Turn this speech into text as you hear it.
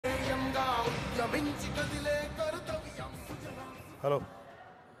Hello,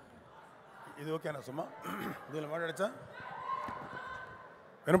 ఇది ఓకేనా సుమా? దీన్ని మాట్లాడచ్చా?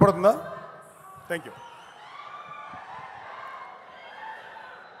 వినపడుతుందా? Thank you.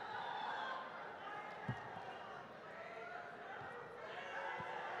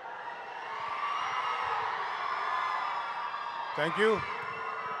 Thank you.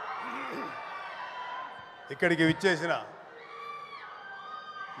 ఇక్కడికి విచ్చేసిన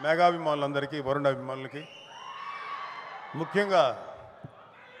మెగాభిమానులందరికీ, వరుణ్ అభిమానులకి, ముఖ్యంగా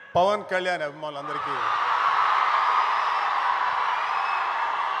పవన్ కళ్యాణ్ అభిమానులందరికీ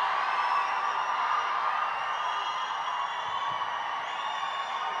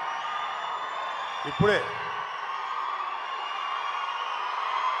ఇప్పుడే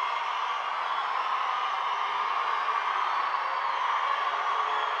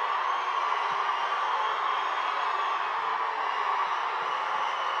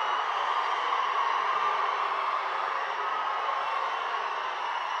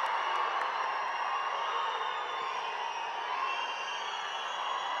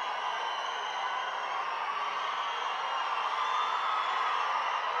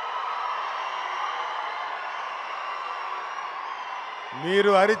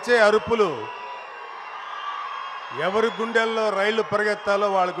మీరు అరిచే అరుపులు ఎవరి గుండెల్లో రైళ్లు పరిగెత్తాలో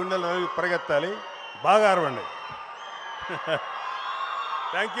వాళ్ళ గుండెల్లో రైళ్లు పరిగెత్తాలి. బాగా అరవండి.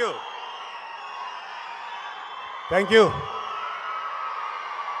 Thank you. Thank you.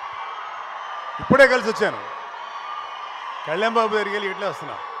 ఇప్పుడే కలిసి వచ్చాను. కళ్యాణ్ బాబు దగ్గరికి వెళ్ళి ఇట్లా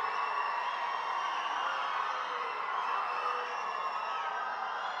వస్తున్నా.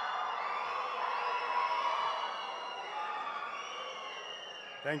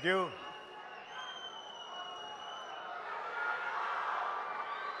 Thank you.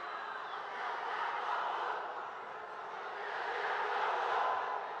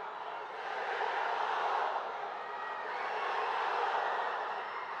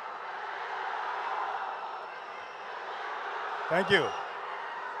 Thank you.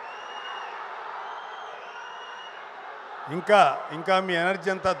 ఇంకా మీ ఎనర్జీ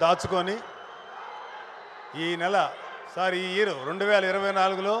అంతా దాచుకొని ఈ నెల ఈ ఇయర్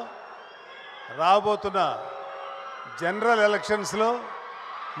 2024లో రాబోతున్న జనరల్ ఎలక్షన్స్లో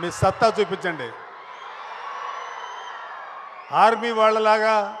మీ సత్తా చూపించండి. ఆర్మీ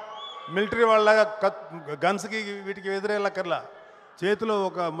వాళ్ళలాగా, మిలిటరీ వాళ్ళలాగా గన్స్కి వీటికి ఎదురెళ్ళక్కర్లా. చేతిలో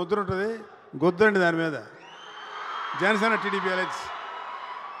ఒక ముద్ర ఉంటుంది, గొద్దండి దాని మీద. Janasena TDP alliance.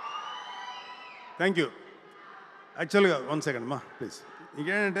 Thank you. యాక్చువల్గా 1 సెకండ్ మా ప్లీజ్.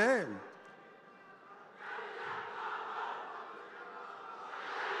 ఇంకేంటంటే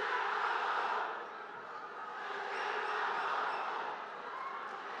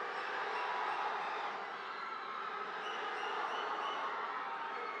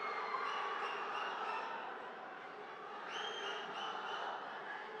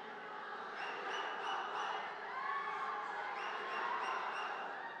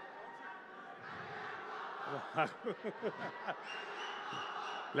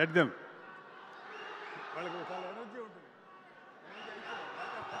లెట్ దెమ్. వాళ్ళకి చాలా ఎనర్జీ ఉంటుంది.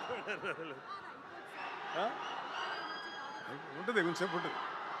 ఉంటుంది, కొంచెంసేపు ఉంటుంది.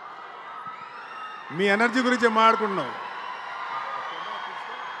 మీ ఎనర్జీ గురించి మాట్లాడుకుంటున్నాం.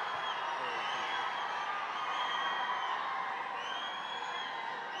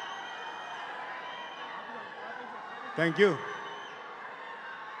 Thank you.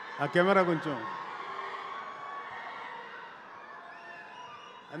 ఆ కెమెరా కొంచెం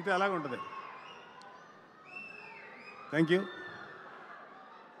అంతే, అలాగే ఉంటుంది. Thank you.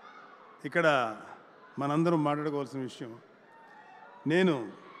 ఇక్కడ మనందరం మాట్లాడుకోవాల్సిన విషయం, నేను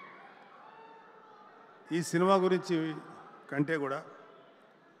ఈ సినిమా గురించి కంటే కూడా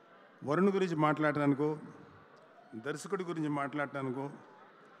వరుణ్ గురించి మాట్లాడటానికో, దర్శకుడి గురించి మాట్లాడటానికో,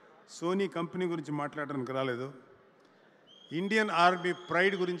 సోనీ కంపెనీ గురించి మాట్లాడటానికి రాలేదు. ఇండియన్ ఆర్మీ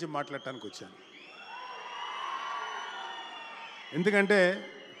ప్రైడ్ గురించి మాట్లాడటానికి వచ్చాను. ఎందుకంటే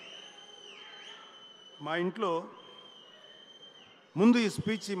మా ఇంట్లో ముందు ఈ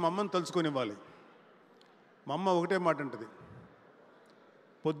స్పీచ్ మా అమ్మని తలుచుకొని ఇవ్వాలి. మా అమ్మ ఒకటే మాట ఉంటుంది,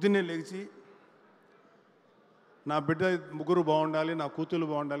 పొద్దున్నే లేచి నా బిడ్డ ముగ్గురు బాగుండాలి, నా కూతురు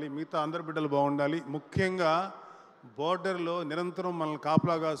బాగుండాలి, మిగతా అందరి బిడ్డలు బాగుండాలి, ముఖ్యంగా బోర్డర్లో నిరంతరం మనల్ని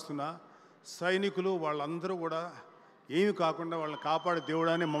కాపలా కాస్తున్న సైనికులు వాళ్ళందరూ కూడా ఏమి కాకుండా వాళ్ళని కాపాడే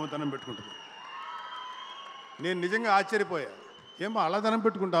దేవుడానే మమతనం పెట్టుకుంటుంది. నేను నిజంగా ఆశ్చర్యపోయా, ఏమో అలా ధనం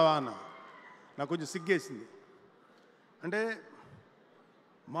పెట్టుకుంటావా అన్న. నాకు కొంచెం సిగ్గేసింది. అంటే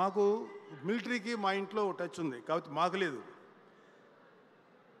మాకు మిలిటరీకి మా ఇంట్లో టచ్ ఉంది కాబట్టి మాకు లేదు.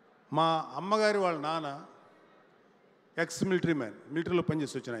 మా అమ్మగారి వాళ్ళ నాన్న ఎక్స్ మిలిటరీ మ్యాన్, మిలిటరీలో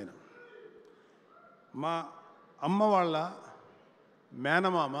పనిచేసి వచ్చిన ఆయన. మా అమ్మ వాళ్ళ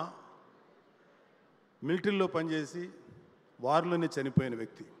మేనమామ మిలిటరీలో పనిచేసి వారిలోనే చనిపోయిన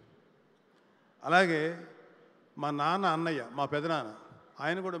వ్యక్తి. అలాగే మా నాన్న అన్నయ్య, మా పెదనాన్న,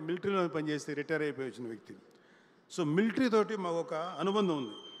 ఆయన కూడా మిలిటరీలో పనిచేసి రిటైర్ అయిపోయి వచ్చిన వ్యక్తి. సో మిలిటరీ తోటి మాకు ఒక అనుబంధం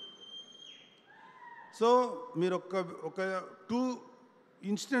ఉంది. సో మీరు ఒక 2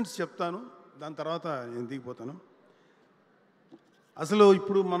 ఇన్సిడెంట్స్ చెప్తాను, దాని తర్వాత నేను దిగిపోతాను. అసలు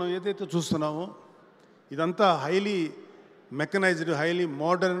ఇప్పుడు మనం ఏదైతే చూస్తున్నామో ఇదంతా highly mechanised, highly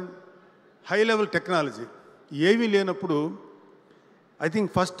modern, high level technology. ఏమీ లేనప్పుడు ఐ థింక్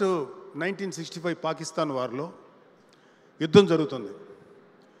ఫస్ట్ 1965 పాకిస్తాన్ వార్లో యుద్ధం జరుగుతుంది.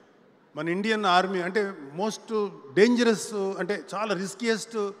 మన ఇండియన్ ఆర్మీ అంటే మోస్ట్ డేంజరస్, అంటే చాలా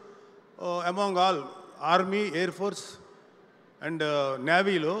riskiest among all army, air force and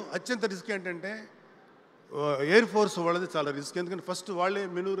నేవీలో అత్యంత రిస్క్ ఏంటంటే ఎయిర్ ఫోర్స్ వాళ్ళది చాలా రిస్క్. ఎందుకంటే ఫస్ట్ వాళ్ళే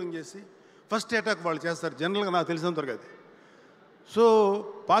మెనూరింగ్ చేసి ఫస్ట్ అటాక్ వాళ్ళు చేస్తారు జనరల్గా, నాకు తెలిసినంతవరకు అది. సో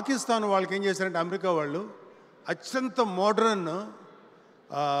పాకిస్తాన్ వాళ్ళకి ఏం చేశారంటే అమెరికా వాళ్ళు అత్యంత మోడర్న్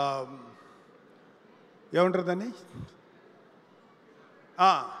ఏమంటారు దాన్ని,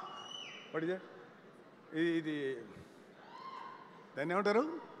 ఇది దాన్ని ఏమంటారు,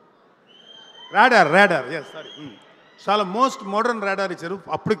 రాడార్. ఎస్, సారీ, చాలా మోస్ట్ మోడర్న్ రాడార్ ఇచ్చారు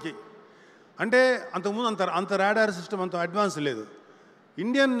అప్పటికి. అంటే అంతకుముందు అంత రాడార్ సిస్టమ్ అంత అడ్వాన్స్ లేదు.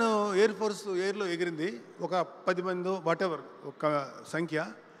 ఇండియన్ ఎయిర్ ఫోర్స్ ఎయిర్లో ఎగిరింది ఒక 10 మంది వాటెవర్ ఒక సంఖ్య.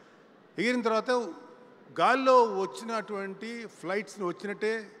 ఎగిరిన తర్వాత గాల్లో వచ్చినటువంటి ఫ్లైట్స్ని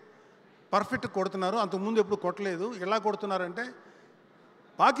వచ్చినట్టే పర్ఫెక్ట్ కొడుతున్నారు. అంతకుముందు ఎప్పుడు కొట్టలేదు. ఎలా కొడుతున్నారంటే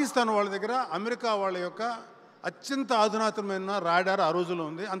పాకిస్తాన్ వాళ్ళ దగ్గర అమెరికా వాళ్ళ యొక్క అత్యంత అధునాతనమైన రాడార్ ఆ రోజుల్లో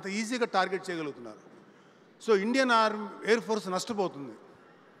ఉంది, అంత ఈజీగా టార్గెట్ చేయగలుగుతున్నారు. So Indian air force నష్టపోతుంది.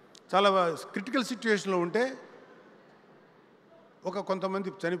 చాలా క్రిటికల్ సిచ్యువేషన్లో ఉంటే కొంతమంది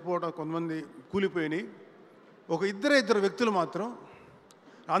చనిపోవడం, కొంతమంది కూలిపోయినాయి. ఇద్దరు వ్యక్తులు మాత్రం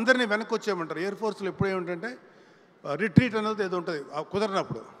అందరినీ వెనక్కి వచ్చేయమంటారు. ఎయిర్ ఫోర్స్లో ఎప్పుడేమిటంటే రిట్రీట్ అనేది ఏదో ఉంటుంది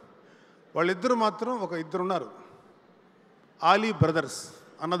కుదరనప్పుడు. వాళ్ళిద్దరు మాత్రం ఇద్దరు ఉన్నారు, ఆలీ బ్రదర్స్,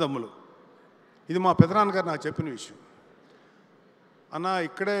 అన్నదమ్ములు. ఇది మా పెదనాన్నగారు నాకు చెప్పిన విషయం. అన్న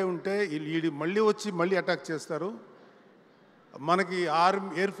ఇక్కడే ఉంటే వీళ్ళు మళ్ళీ అటాక్ చేస్తారు, మనకి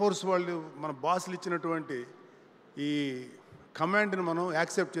ఎయిర్ ఫోర్స్ వాళ్ళు మన బాసులు ఇచ్చినటువంటి ఈ కమాండ్ని మనం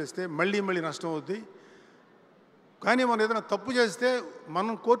యాక్సెప్ట్ చేస్తే మళ్ళీ నష్టం అవుద్ది. కానీ మనం ఏదైనా తప్పు చేస్తే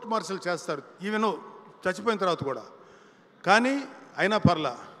మనం కోర్టు మార్షల్ చేస్తారు, ఈవెన్ చచ్చిపోయిన తర్వాత కూడా. కానీ అయినా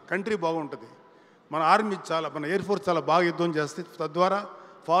పర్లా, కంట్రీ బాగుంటుంది. మన ఎయిర్ ఫోర్స్ చాలా బాగా యుద్ధం చేస్తే తద్వారా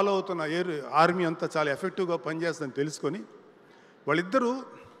ఫాలో అవుతున్న ఆర్మీ అంతా చాలా ఎఫెక్టివ్గా పనిచేస్తుందని తెలుసుకొని వాళ్ళిద్దరూ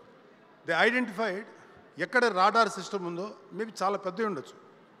దే ఐడెంటిఫైడ్ ఎక్కడ రాడార్ సిస్టమ్ ఉందో. మేబీ చాలా పెద్దవి ఉండొచ్చు,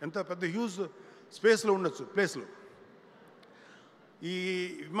 ఎంత పెద్ద హ్యూజ్ స్పేస్లో ఉండొచ్చు ప్లేస్లో. ఈ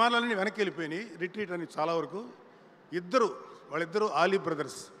విమానాలన్నీ వెనక్కి వెళ్ళిపోయినాయి, రిట్రీట్ అని చాలా వరకు. వాళ్ళిద్దరూ Ali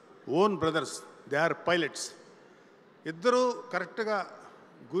brothers, own brothers, they are pilots. ఇద్దరూ కరెక్ట్గా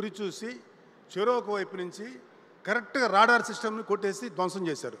గురి చూసి చెరో ఒక వైపు నుంచి కరెక్ట్గా రాడార్ సిస్టమ్ని కొట్టేసి ధ్వంసం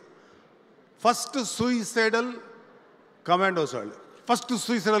చేశారు. ఫస్ట్ సూయిసైడల్ కమాండోస్ వాళ్ళు,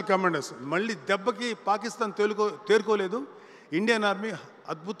 మళ్ళీ దెబ్బకి పాకిస్తాన్ తేరుకోలేదు. ఇండియన్ ఆర్మీ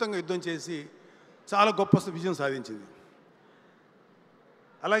అద్భుతంగా యుద్ధం చేసి చాలా గొప్ప విజయం సాధించింది.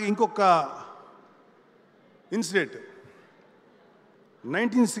 అలాగే ఇంకొక ఇన్సిడెంట్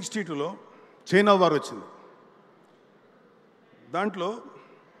 1962లో చైనా వార్ వచ్చింది.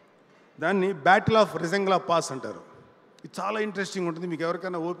 దాన్ని బ్యాటిల్ ఆఫ్ రిజంగ్లా పాస్ అంటారు. ఇది చాలా ఇంట్రెస్టింగ్ ఉంటుంది, మీకు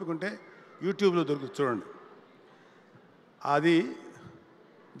ఎవరికైనా ఓపిక ఉంటే యూట్యూబ్లో దొరుకుతుంది, చూడండి.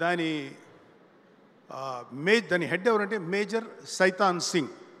 దాని హెడ్ ఎవరంటే మేజర్ సైతాన్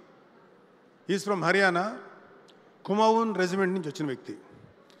Singh. Is from Haryana, కుమావూన్ regiment నుంచి వచ్చిన వ్యక్తి.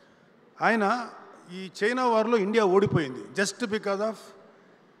 ఆయన ఈ చైనా వార్లో ఇండియా ఓడిపోయింది జస్ట్ బికాజ్ ఆఫ్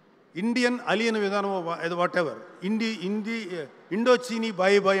ఇండియన్ అలియన్ విధానం, what ever. Indo Cheeni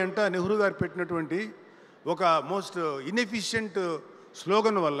bye అంట నెహ్రూ గారు పెట్టినటువంటి ఒక మోస్ట్ ఇన్ఎఫిషియంట్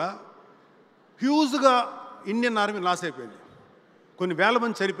స్లోగన్ వల్ల హ్యూజ్గా ఇండియన్ ఆర్మీ లాస్ అయిపోయింది, కొన్ని వేల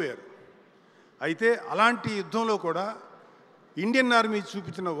మంది చనిపోయారు. అయితే అలాంటి యుద్ధంలో కూడా ఇండియన్ ఆర్మీ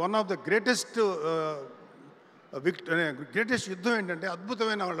చూపించిన వన్ ఆఫ్ ద గ్రేటెస్ట్ యుద్ధం ఏంటంటే,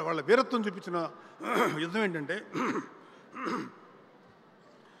 అద్భుతమైన వాళ్ళ వీరత్వం చూపించిన యుద్ధం ఏంటంటే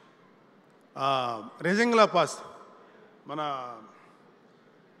రెజంగ్లా పాస్. మన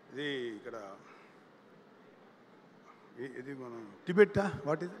ఇది ఇక్కడ ఇది మన టిబెట్టా,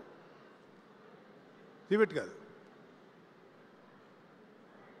 వాట్ ఇది, టిబెట్ కాదు.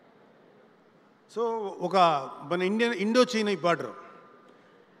 సో మన ఇండో చైనా బార్డర్,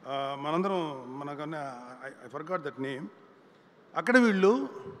 మనందరం మనకన్నా ఐ ఫర్గాట్ దట్ నేమ్. అక్కడ వీళ్ళు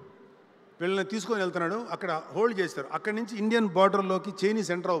వీళ్ళని తీసుకొని వెళ్తున్నాడు, అక్కడ హోల్డ్ చేస్తారు. అక్కడి నుంచి ఇండియన్ బార్డర్లోకి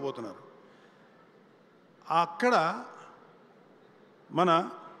చైనీస్ ఎంటర్ అవ్వబోతున్నారు. అక్కడ మన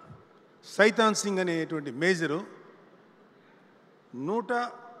సైతాన్ సింగ్ అనేటువంటి మేజరు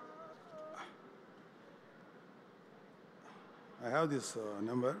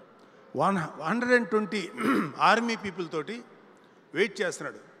 120 ఆర్మీ పీపుల్ తోటి వెయిట్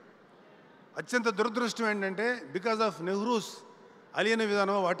చేస్తున్నాడు. అత్యంత దురదృష్టం ఏంటంటే బికాజ్ ఆఫ్ నెహ్రూస్ అలియన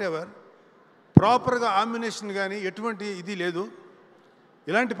విధానం వాట్ ఎవర్ ప్రాపర్గా ఆంబినేషన్ కానీ ఎటువంటి ఇది లేదు.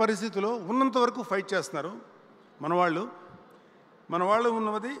 ఇలాంటి పరిస్థితుల్లో ఉన్నంత వరకు ఫైట్ చేస్తున్నారు మన వాళ్ళు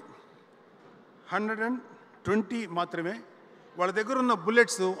ఉన్నది 120 మాత్రమే. వాళ్ళ దగ్గర ఉన్న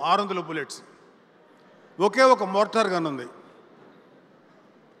బుల్లెట్స్ 600 బుల్లెట్స్. ఒకే ఒక మోర్టార్ గన్ ఉంది.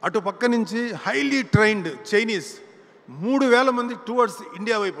 అటు పక్క నుంచి హైలీ ట్రైన్డ్ చైనీస్ 3000 మంది టువర్డ్స్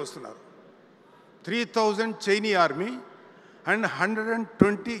ఇండియా వైపు వస్తున్నారు. 3000 చైనీ army and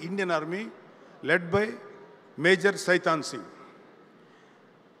 120 Indian army led by major సైతాన్ సింగ్.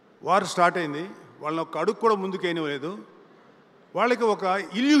 వార్ స్టార్ట్ అయింది. వాళ్ళని ఒక అడుగు కూడా ముందుకేయలేదు. వాళ్ళకి ఒక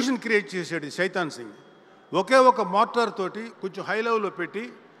ఇల్యూషన్ క్రియేట్ చేశాడు సైతాన్ సింగ్. ఒకే ఒక మోటార్ తోటి కొంచెం హై లెవెల్లో పెట్టి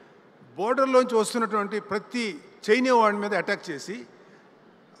బోర్డర్లోంచి వస్తున్నటువంటి ప్రతి చైనా వాడి మీద అటాక్ చేసి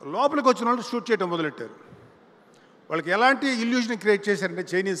లోపలికి వచ్చిన వాళ్ళు షూట్ చేయడం మొదలెట్టారు. వాళ్ళకి ఎలాంటి ఇల్యూషన్ క్రియేట్ చేశారంటే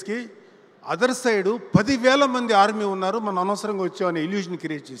చైనీస్కి అదర్ సైడు 10,000 మంది ఆర్మీ ఉన్నారు, మనం అనవసరంగా వచ్చామని ఇల్యూషన్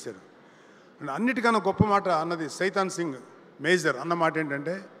క్రియేట్ చేశారు. అన్నిటికన్నా గొప్ప మాట అన్నది సైతాన్ సింగ్ మేజర్ అన్న మాట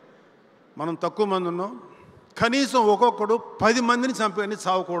ఏంటంటే, మనం తక్కువ మంది ఉన్నాం, కనీసం ఒక్కొక్కడు 10 మందిని చంపని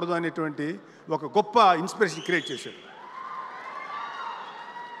చావకూడదు అనేటువంటి ఒక గొప్ప ఇన్స్పిరేషన్ క్రియేట్ చేశాడు.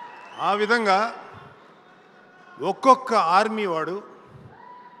 ఆ విధంగా ఒక్కొక్క ఆర్మీ వాడు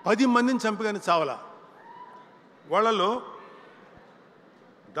 10 మందిని చంపగానే చావలా. వాళ్ళలో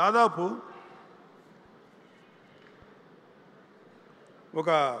దాదాపు ఒక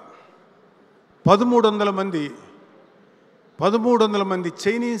 1300 మంది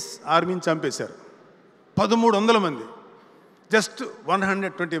చైనీస్ ఆర్మీని చంపేశారు. 1300 మంది, జస్ట్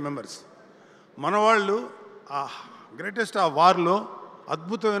 120 మెంబర్స్. మన వాళ్ళు ఆ గ్రేటెస్ట్ ఆ వార్లో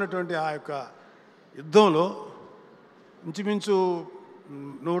అద్భుతమైనటువంటి ఆ యొక్క యుద్ధంలో ఇంచుమించు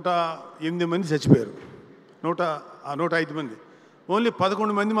 108 మంది చచ్చిపోయారు. 105 మంది, ఓన్లీ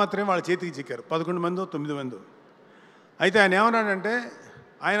 11 మంది మాత్రమే వాళ్ళ చేతికి చిక్కారు. 11 మందో 9 మందో. అయితే ఆయన ఏమన్నాడంటే,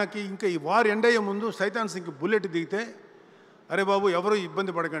 ఆయనకి ఇంకా ఈ వార్ ఎండ్ అయ్యే ముందు సైతాన్ సింగ్ బుల్లెట్ దిగితే, అరే బాబు ఎవరు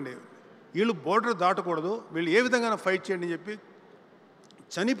ఇబ్బంది పడకండి, వీళ్ళు బోర్డర్ దాటకూడదు, వీళ్ళు ఏ విధంగా ఫైట్ చేయండి అని చెప్పి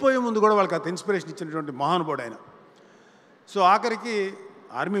చనిపోయే ముందు కూడా వాళ్ళకి అంత ఇన్స్పిరేషన్ ఇచ్చినటువంటి మహానుభావుడు ఆయన. సో ఆఖరికి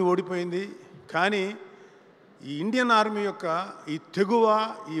ఆర్మీ ఓడిపోయింది. కానీ ఈ ఇండియన్ ఆర్మీ యొక్క ఈ తెగువ,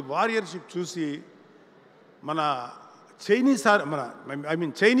 ఈ వారియర్షిప్ చూసి మన చైనీస్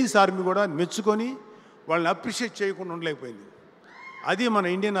ఆర్మీ కూడా మెచ్చుకొని వాళ్ళని అప్రిషియేట్ చేయకుండా ఉండలేకపోయింది. అది మన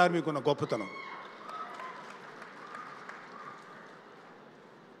ఇండియన్ ఆర్మీకి ఉన్న గొప్పతనం.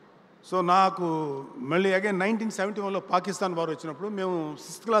 సో నాకు మళ్ళీ అగైన్ 1971లో పాకిస్తాన్ వార్ వచ్చినప్పుడు మేము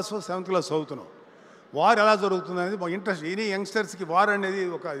 6th క్లాస్ 7th క్లాస్ చదువుతున్నాం. వార్ ఎలా జరుగుతుంది అనేది మాకు ఇంట్రెస్ట్. ఎనీ యంగ్స్టర్స్కి వార్ అనేది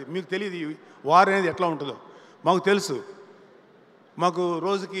మీకు తెలియదు వార్ అనేది ఎట్లా ఉంటుందో. మాకు తెలుసు, మాకు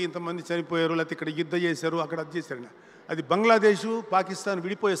రోజుకి ఇంతమంది చనిపోయారు, లేకపోతే ఇక్కడ యుద్ధం చేశారు, అక్కడ అది చేశారు. అది బంగ్లాదేశు పాకిస్తాన్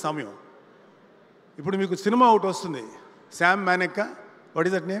విడిపోయే సమయం. ఇప్పుడు మీకు సినిమా ఒకటి వస్తుంది, Sam Manek, what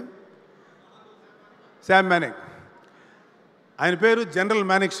is that name, Sam Manek. ఆయన పేరు జనరల్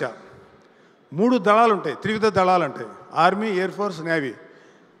మానెక్ షా. 3 దళాలు ఉంటాయి, త్రివిధ దళాలు ఉంటాయి, ఆర్మీ, ఎయిర్ ఫోర్స్, నేవీ.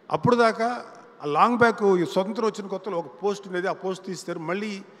 అప్పుడు దాకా లాంగ్ బ్యాక్ స్వతంత్రం వచ్చిన కొత్తలో ఒక పోస్ట్ ఉండేది, ఆ పోస్ట్ తీస్తారు.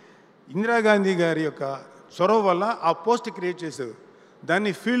 మళ్ళీ ఇందిరాగాంధీ గారి యొక్క చొరవ వల్ల ఆ పోస్ట్ క్రియేట్ చేశారు.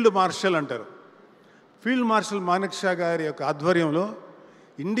 దాన్ని ఫీల్డ్ మార్షల్ అంటారు. ఫీల్డ్ మార్షల్ మానెక్ షా గారి యొక్క ఆధ్వర్యంలో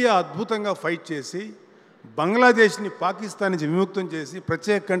ఇండియా అద్భుతంగా ఫైట్ చేసి బంగ్లాదేశ్ని పాకిస్తాన్ నుంచి విముక్తం చేసి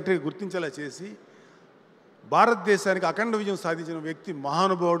ప్రత్యేక కంట్రీ గుర్తించేలా చేసి భారతదేశానికి అఖండ విజయం సాధించిన వ్యక్తి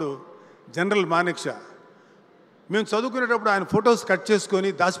మహానుభావుడు జనరల్ మానెక్ షా. మేము చదువుకునేటప్పుడు ఆయన ఫొటోస్ కట్ చేసుకొని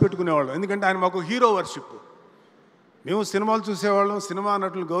దాచిపెట్టుకునేవాళ్ళం, ఎందుకంటే ఆయన మాకు హీరో వర్షిప్. మేము సినిమాలు చూసేవాళ్ళం, సినిమా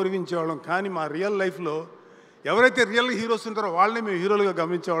నటులు గౌరవించేవాళ్ళం. కానీ మా రియల్ లైఫ్లో ఎవరైతే రియల్ హీరోస్ ఉంటారో వాళ్ళని మేము హీరోలుగా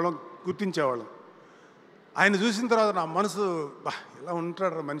గమనించేవాళ్ళం, గుర్తించేవాళ్ళం. ఆయన చూసిన తర్వాత నా మనసు, ఇలా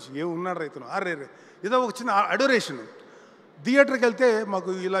ఉంటాడు మనిషి, ఉన్నాడు రైతును, అరే ఏదో ఒక చిన్న అడోరేషన్. థియేటర్కి వెళ్తే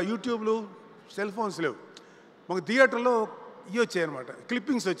మాకు ఇలా యూట్యూబ్లు, సెల్ ఫోన్స్ లేవు. మాకు థియేటర్లో ఇవి వచ్చాయి అనమాట,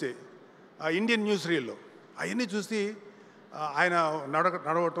 క్లిప్పింగ్స్ వచ్చాయి ఆ ఇండియన్ న్యూస్ రీల్లో. అవన్నీ చూసి ఆయన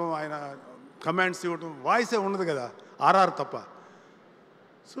నడవటం, ఆయన కమాండ్స్ ఇవ్వటం, వాయిసే ఉండదు కదా, ఆర్ఆర్ తప్ప.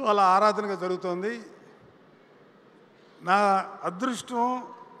 సో అలా ఆరాధనగా జరుగుతోంది. నా అదృష్టం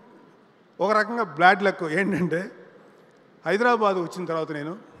ఒక రకంగా బ్లాడ్ లక్ ఏంటంటే, హైదరాబాద్ వచ్చిన తర్వాత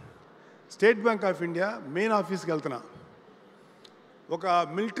నేను state bank of India main ఆఫీస్కి వెళ్తున్నా. ఒక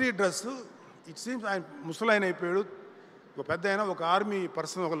మిలిటరీ డ్రెస్సు, ఇట్ సీమ్స్ ఆయన ముసలాయన అయిపోయాడు, ఒక పెద్ద ఆయన, ఒక ఆర్మీ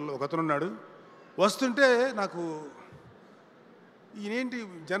పర్సన్ ఒక అతను ఉన్నాడు. వస్తుంటే నాకు ఈయనేంటి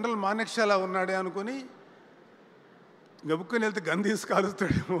జనరల్ మానెక్షాలా ఉన్నాడే అనుకొని గబుక్కుని వెళ్తే గన్ తీసి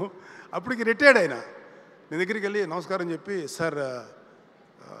కాలుస్తాడేమో. అప్పటికి రిటైర్డ్ ఆయన. నేను దగ్గరికి వెళ్ళి నమస్కారం చెప్పి, sir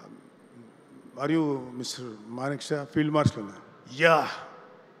are you mister Manekshaw, field marshal ఉన్నా? Yeah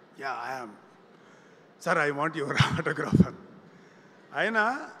I am sir, I want your autograph. ఆయన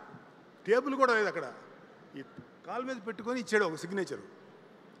టేబుల్ కూడా లేదు అక్కడ, ఈ కాలు మీద పెట్టుకొని ఇచ్చాడు ఒక సిగ్నేచర్.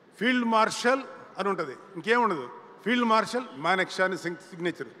 ఫీల్డ్ మార్షల్ అని ఉంటుంది, ఇంకేముండదు, ఫీల్డ్ మార్షల్ మానెక్షా అని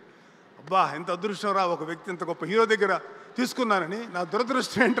సిగ్నేచర్. అబ్బా ఎంత అదృష్టం రా, ఒక వ్యక్తి ఇంత గొప్ప హీరో దగ్గర తీసుకున్నానని. నా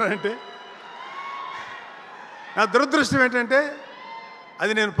దురదృష్టం ఏంటంటే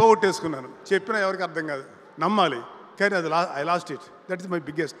అది నేను పోగొట్టేసుకున్నాను. చెప్పినా ఎవరికి అర్థం కాదు, నమ్మాలి, కానీ అది I lost it. That is my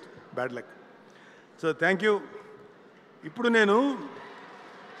biggest bad luck. So thank you. ఇప్పుడు నేను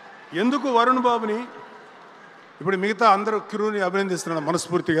ఎందుకు వరుణ్ బాబుని, ఇప్పుడు మిగతా అందరూ క్రూని అభినందిస్తున్నాను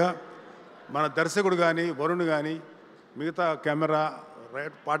మనస్ఫూర్తిగా. మన దర్శకుడు కానీ, వరుణ్ కానీ, మిగతా కెమెరా,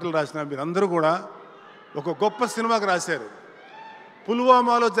 పాటలు రాసిన మీరందరూ కూడా ఒక గొప్ప సినిమాకి రాశారు.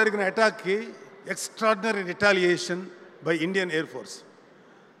 పుల్వామాలో జరిగిన అటాక్కి extraordinary retaliation by Indian air force.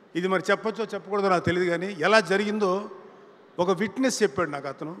 ఇది మరి చెప్పచ్చో చెప్పకూడదో నాకు తెలియదు, కానీ ఎలా జరిగిందో ఒక విట్నెస్ చెప్పాడు నాకు.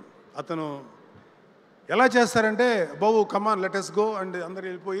 అతను ఎలా చేస్తారంటే, బాబు come on let us go and అందరు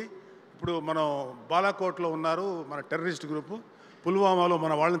వెళ్ళిపోయి, ఇప్పుడు మనం బాలాకోట్లో ఉన్నారు మన టెర్రరిస్ట్ గ్రూపు, పుల్వామాలో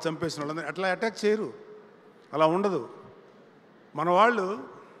మన వాళ్ళని చంపేసిన వాళ్ళందరూ అట్లా అటాక్ చేయరు, అలా ఉండదు. మన వాళ్ళు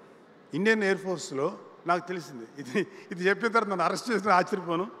ఇండియన్ ఎయిర్ ఫోర్స్లో నాకు తెలిసింది. ఇది చెప్పిన తర్వాత నన్ను అరెస్ట్ చేసిన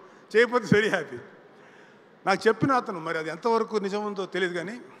ఆశ్చర్యపోను, చేయకపోతే వెరీ హ్యాపీ. నాకు చెప్పిన అతను, మరి అది ఎంతవరకు నిజముందో తెలియదు,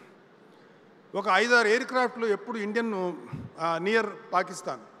 కానీ ఒక 5-6 ఎయిర్ క్రాఫ్ట్లు ఎప్పుడు ఇండియన్ నియర్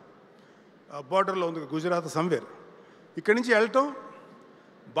పాకిస్తాన్ బార్డర్లో ఉంది, గుజరాత్ సమ్వేర్, ఇక్కడి నుంచి వెళ్ళటం,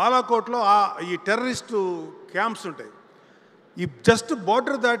 బాలాకోట్లో ఈ టెర్రరిస్టు క్యాంప్స్ ఉంటాయి, ఈ జస్ట్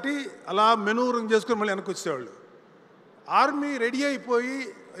బార్డర్ దాటి అలా మెనూరింగ్ చేసుకొని మళ్ళీ వెనక్కి వచ్చేవాళ్ళు. ఆర్మీ రెడీ అయిపోయి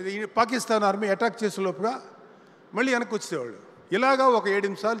పాకిస్తాన్ ఆర్మీ అటాక్ చేసే లోపుగా మళ్ళీ వెనక్కి వచ్చేవాళ్ళు. ఇలాగా ఒక 7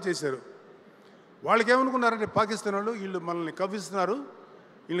 నిమిషాలు చేశారు. వాళ్ళకి ఏమనుకున్నారంటే పాకిస్తాన్ వాళ్ళు, వీళ్ళు మనల్ని కవ్విస్తున్నారు,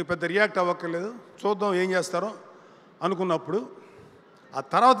 వీళ్ళకి పెద్ద రియాక్ట్ అవ్వక్కర్లేదు, చూద్దాం ఏం చేస్తారో అనుకున్నప్పుడు ఆ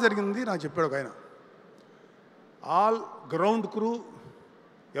తర్వాత జరిగింది నాకు చెప్పాడు ఒక ఆయన. ఆల్ గ్రౌండ్ క్రూ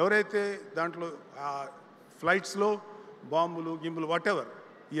ఎవరైతే దాంట్లో ఫ్లైట్స్లో బాంబులు గింబులు వాటెవర్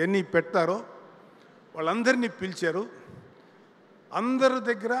ఇవన్నీ పెట్టారో వాళ్ళందరినీ పిలిచారు. అందరి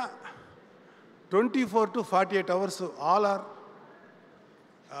దగ్గర 24 to 48 hours all are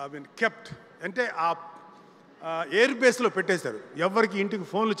kept, అంటే ఆ ఎయిర్ బేస్లో పెట్టేశారు. ఎవరికి ఇంటికి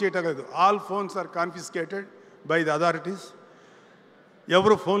ఫోన్లు చేయటం లేదు. All phones are confiscated by the authorities.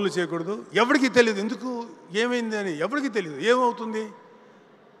 ఎవరు ఫోన్లు చేయకూడదు. ఎవరికి తెలియదు ఎందుకు ఏమైంది అని, ఎవరికి తెలియదు ఏమవుతుంది,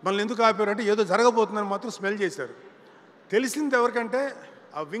 మనల్ని ఎందుకు ఆపారంటే ఏదో జరగబోతుందని మాత్రం స్మెల్ చేశారు. తెలిసింది ఎవరికంటే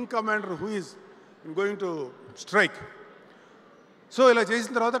ఆ wing commander who is going to strike. So ఇలా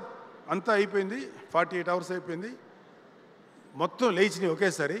చేసిన తర్వాత అంతా అయిపోయింది, 48 hours అయిపోయింది. మొత్తం లేచినాయి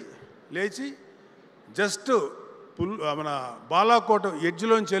ఒకేసారి. లేచి జస్ట్ మన బాలాకోట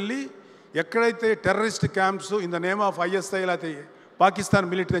ఎడ్జ్లోంచి వెళ్ళి ఎక్కడైతే terrorist camps in the name of ISI లేకపోతే పాకిస్తాన్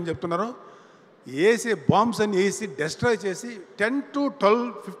మిలిటరీ అని చెప్తున్నారో వేసి బాంబ్స్ అన్ని వేసి డెస్ట్రాయ్ చేసి 10 to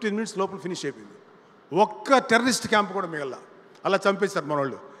 12-15 minutes లోపల ఫినిష్ అయిపోయింది. ఒక్క టెర్రరిస్ట్ క్యాంప్ కూడా మిగల. అలా చంపేశారు మన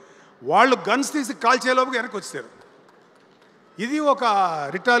వాళ్ళు గన్స్ తీసి కాల్చేలోపుగా వెనక్కి వచ్చారు. ఇది ఒక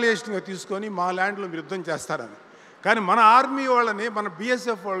రిటాలియేషన్గా తీసుకొని మా ల్యాండ్లో మీరు యుద్ధం చేస్తారని. కానీ మన ఆర్మీ వాళ్ళని, మన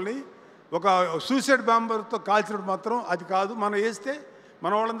BSF వాళ్ళని ఒక సూసైడ్ బాంబర్తో కాల్చడం మాత్రం అది కాదు. మనం వేస్తే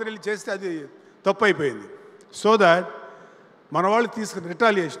మన వాళ్ళందరూ వెళ్ళి చేస్తే అది తప్పు అయిపోయింది. సో దాట్ మన వాళ్ళు తీసుకున్న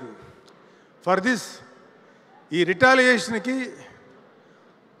రిటాలియేషన్ ఫర్ దిస్, ఈ రిటాలియేషన్కి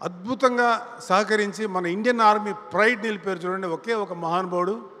అద్భుతంగా సహకరించి మన ఇండియన్ ఆర్మీ ప్రైడ్ నిలిపారు చూడండి ఒకే ఒక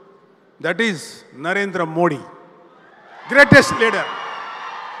మహానుభావుడు, that is Narendra Modi, greatest leader.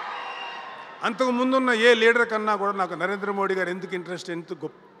 అంతకు ముందున్న ఏ లీడర్ కన్నా కూడా నాకు నరేంద్ర మోడీ గారు ఎందుకు ఇంట్రెస్ట్, ఎంత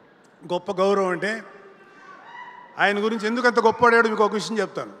గొప్ప గౌరవం అంటే, ఆయన గురించి ఎందుకు అంత గొప్పవాడాడు మీకు ఒక విషయం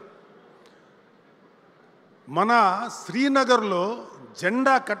చెప్తాను. మన శ్రీనగర్లో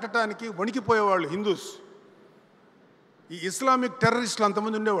జెండా కట్టడానికి వణికిపోయేవాళ్ళు హిందూస్. ఈ ఇస్లామిక్ టెర్రరిస్టులు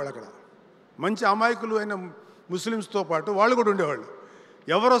అంతమంది ఉండేవాళ్ళు అక్కడ. మంచి అమాయకులు అయిన ముస్లిమ్స్తో పాటు వాళ్ళు కూడా ఉండేవాళ్ళు.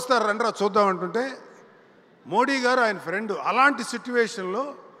 ఎవరు వస్తారు రండి రా చూద్దామంటుంటే మోడీ గారు ఆయన ఫ్రెండ్. అలాంటి సిచ్యువేషన్లో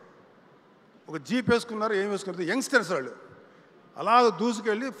ఒక జీప్ వేసుకున్నారు, ఏం వేసుకున్నారు, యంగ్స్టర్స్ వాళ్ళు అలా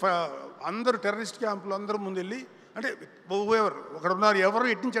దూసుకెళ్ళి అందరూ టెర్రరిస్ట్ క్యాంపులు అందరూ ముందు వెళ్ళి, అంటే ఎవరు ఒకడు ఉన్నారు, ఎవరు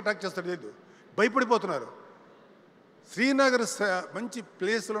ఎటు నుంచి అటాక్ చేస్తాడు లేదు, భయపడిపోతున్నారు. శ్రీనగర్ మంచి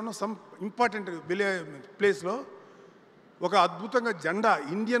ప్లేస్లోనూ సమ్ ఇంపార్టెంట్ ప్లేస్లో ఒక అద్భుతంగా జెండా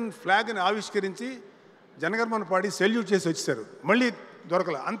ఇండియన్ ఫ్లాగ్ని ఆవిష్కరించి జనగణమన పాడి సెల్యూట్ చేసి వచ్చేసారు. మళ్ళీ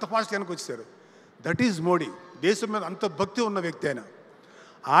దొరకలే, అంత ఫాస్ట్ వెనక్కి వచ్చేసారు. That is Modi. దేశం మీద అంత భక్తి ఉన్న వ్యక్తి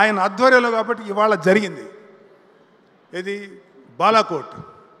ఆయన ఆధ్వర్యంలో కాబట్టి ఇవాళ జరిగింది. ఇది బాలాకోట్.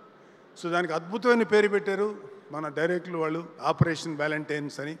 సో దానికి అద్భుతమైన పేరు పెట్టారు మన డైరెక్టర్లు వాళ్ళు, ఆపరేషన్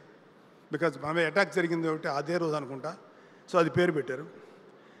వ్యాలంటైన్స్ అని. బికాజ్ మన అటాక్ జరిగింది కాబట్టి అదే రోజు అనుకుంటా. సో అది పేరు పెట్టారు.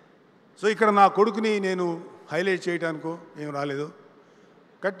 సో ఇక్కడ నా కొడుకుని నేను హైలైట్ చేయడానికో ఏం రాలేదు.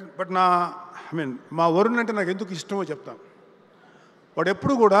 బట్ మా వరుణ్ అంటే నాకు ఎందుకు ఇష్టమో చెప్తాను. వాడు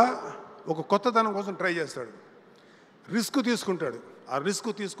ఎప్పుడు కూడా ఒక కొత్తదనం కోసం ట్రై చేస్తాడు, రిస్క్ తీసుకుంటాడు. ఆ రిస్క్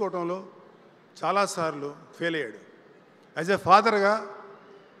తీసుకోవడంలో చాలాసార్లు ఫెయిల్ అయ్యాడు. యాజ్ ఎ ఫాదర్గా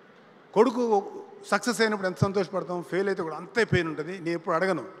కొడుకు సక్సెస్ అయినప్పుడు ఎంత సంతోషపడతాం, ఫెయిల్ అయితే కూడా అంతే పెయిన్ ఉంటుంది. నేను ఎప్పుడు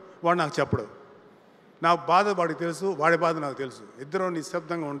అడగను, వాడు నాకు చెప్పడు. నా బాధ వాడికి తెలుసు, వాడి బాధ నాకు తెలుసు. ఇద్దరం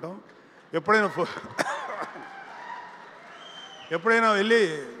నిశ్శబ్దంగా ఉంటాం. ఎప్పుడైనా వెళ్ళి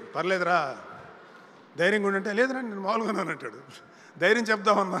పర్లేదురా ధైర్యంగా ఉండంటే లేదురా నేను మామూలుగా అంటాడు. ధైర్యం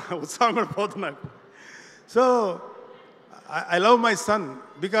చెప్దామన్నా ఉత్సాహం కూడా పోతున్నాడు. So I love my son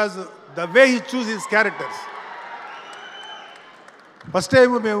because the way he choose his characters. First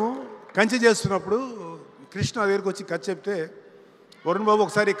time మేము కంచి చేస్తున్నప్పుడు కృష్ణ దగ్గరికి వచ్చి కథ చెప్తే, వరుణ్ బాబు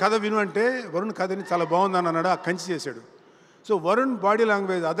ఒకసారి కథ విను అంటే, వరుణ్ కథని చాలా బాగుందని అన్నాడు. ఆ కంచి చేశాడు. So Varun body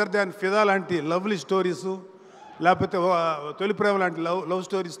language other than ఫిదా లాంటి లవ్లీ స్టోరీసు, లేకపోతే తొలి ప్రేమ లాంటి లవ్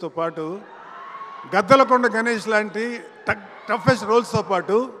స్టోరీస్తో పాటు గద్దలకొండ గణేష్ లాంటి టఫెస్ట్ రోల్స్తో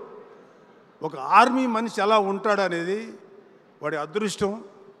పాటు ఒక ఆర్మీ మనిషి ఎలా ఉంటాడు అనేది వాడి అదృష్టం,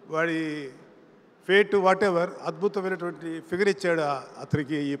 వాడి ఫేట్, వాట్ ఎవర్. అద్భుతమైనటువంటి ఫిగర్ ఇచ్చాడు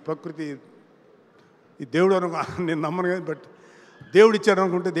అతనికి. ఈ ప్రకృతి, ఈ దేవుడు నేను నమ్మను కానీ, బట్ దేవుడు ఇచ్చాడు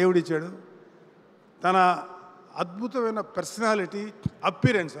అనుకుంటే దేవుడు ఇచ్చాడు. తన అద్భుతమైన పర్సనాలిటీ,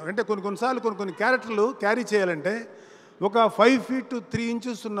 అప్పీరెన్స్. అంటే కొన్నిసార్లు కొన్ని క్యారెక్టర్లు క్యారీ చేయాలంటే ఒక 5 feet 3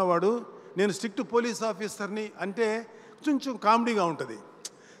 inches ఉన్నవాడు నేను స్ట్రిక్ట్ పోలీస్ ఆఫీసర్ని అంటే కొంచెం కామెడీగా ఉంటుంది.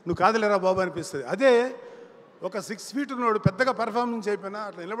 నువ్వు కాదులేరా బాబు అనిపిస్తుంది. అదే ఒక 6 feet ఉన్నవాడు పెద్దగా పెర్ఫార్మెన్స్ అయిపోయినా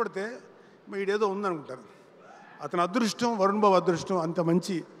అట్లా నిలబడితే వీడేదో ఉందనుకుంటారు. అతని అదృష్టం, వరుణ్ బాబు అదృష్టం, అంత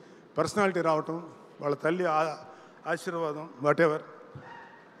మంచి పర్సనాలిటీ రావటం, వాళ్ళ తల్లి ఆశీర్వాదం, what ever.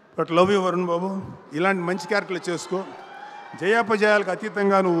 But love you Varun బాబు. ఇలాంటి మంచి క్యారెక్టర్లు చేసుకో. జయాపజయాలకు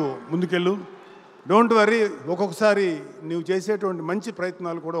అతీతంగా నువ్వు ముందుకెళ్ళు. Don't worry. ఒక్కొక్కసారి నువ్వు చేసేటువంటి మంచి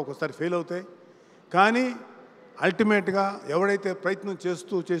ప్రయత్నాలు కూడా ఒక్కొక్కసారి ఫెయిల్ అవుతాయి. కానీ అల్టిమేట్గా ఎవడైతే ప్రయత్నం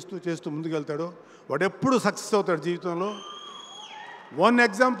చేస్తూ చేస్తూ చేస్తూ ముందుకెళ్తాడో వాడు ఎప్పుడు సక్సెస్ అవుతాడు జీవితంలో. One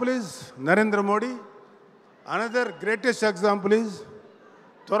example is Narendra Modi. Another greatest example is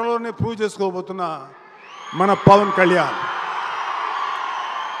త్వరలోనే ప్రూవ్ చేసుకోబోతున్న మన Pawan Kalyan.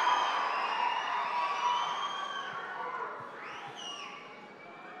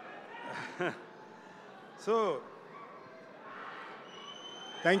 So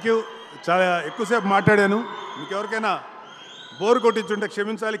thank you. చాలా ఎక్కువసేపు మాట్లాడాను. మీకు ఎవరికైనా బోర్ కొట్టించుంటే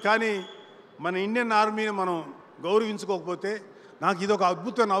క్షమించాలి. కానీ మన ఇండియన్ ఆర్మీని మనం గౌరవించుకోకపోతే నాకు ఇది ఒక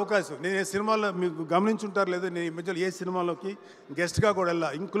అద్భుతమైన అవకాశం. నేను ఏ సినిమాలో మీకు గమనించుంటారు లేదో, నేను ఈ మధ్యలో ఏ సినిమాలోకి గెస్ట్గా కూడా వెళ్ళా,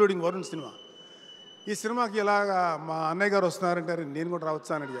 ఇంక్లూడింగ్ వరుణ్ సినిమా. ఈ సినిమాకి ఇలాగా మా అన్నయ్య గారు వస్తున్నారంటారు, నేను కూడా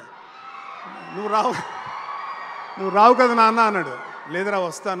రావచ్చా అని అడిగా. నువ్వు రావు కదా నాన్న అన్నాడు. లేదురా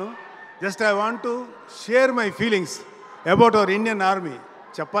వస్తాను. Just I want to share my feelings about our Indian army.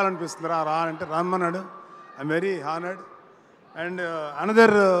 చెప్పాలనిపిస్తుందిరా రా అంటే రమ్మన్నాడు. I'm very honoured. And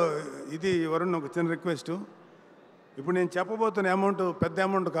another ఇది వరుణ్ ఒక చిన్న రిక్వెస్ట్. ఇప్పుడు నేను చెప్పబోతున్న అమౌంట్ పెద్ద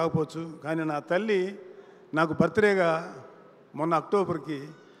అమౌంట్ కాకపోవచ్చు, కానీ నా తల్లి నాకు బర్త్డేగా మొన్న అక్టోబర్కి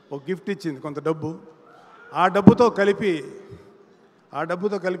ఒక గిఫ్ట్ ఇచ్చింది, కొంత డబ్బు. ఆ డబ్బుతో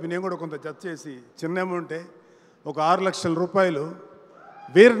కలిపి నేను కూడా కొంత జత చేసి చిన్న అమౌంటే ఒక 6 లక్షల రూపాయలు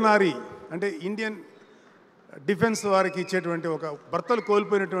వీరనారి అంటే ఇండియన్ డిఫెన్స్ వారికి ఇచ్చేటువంటి, ఒక భర్తలు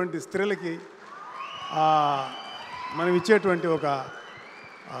కోల్పోయినటువంటి స్త్రీలకి మనం ఇచ్చేటువంటి ఒక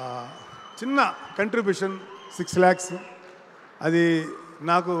చిన్న కంట్రిబ్యూషన్ 6 lakhs. అది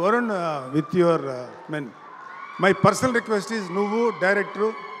నాకు Varun with your my personal request is నువ్వు, డైరెక్టరు,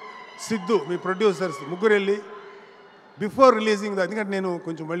 సిద్ధు, మీ ప్రొడ్యూసర్స్ ముగ్గురు వెళ్ళి బిఫోర్ రిలీజింగ్ ఎందుకంటే నేను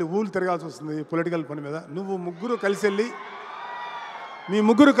కొంచెం మళ్ళీ ఊళ్ళు తిరగాల్సి వస్తుంది పొలిటికల్ పని మీద. నువ్వు ముగ్గురు కలిసి వెళ్ళి, మీ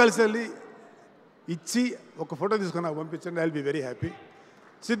ముగ్గురు కలిసి వెళ్ళి ఇచ్చి ఒక ఫోటో తీసుకొని నాకు పంపించండి. I will be very happy.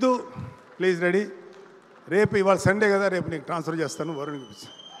 Siddhu please ready. రేపు ఇవాళ సండే కదా, రేపు నీకు ట్రాన్స్ఫర్ చేస్తాను వరుణ్కి ఇచ్చి.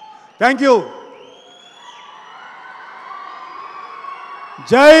 Thank you.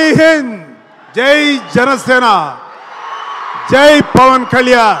 జై హింద్, జై జనసేన, జై Pawan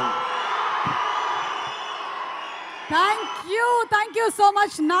Kalyan. Thank you so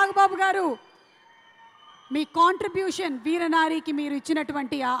much Nagababu గారు. మీ కాంట్రిబ్యూషన్ వీరనారికి మీరు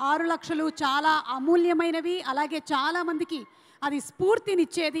ఇచ్చినటువంటి ఆ 6 లక్షలు చాలా అమూల్యమైనవి, అలాగే చాలామందికి అది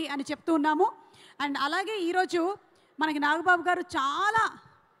స్ఫూర్తినిచ్చేది అని చెప్తూ ఉన్నాము. అండ్ అలాగే ఈరోజు మనకి నాగబాబు గారు చాలా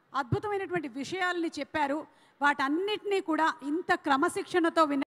అద్భుతమైనటువంటి విషయాలని చెప్పారు. వాటన్నిటినీ కూడా ఇంత క్రమశిక్షణతో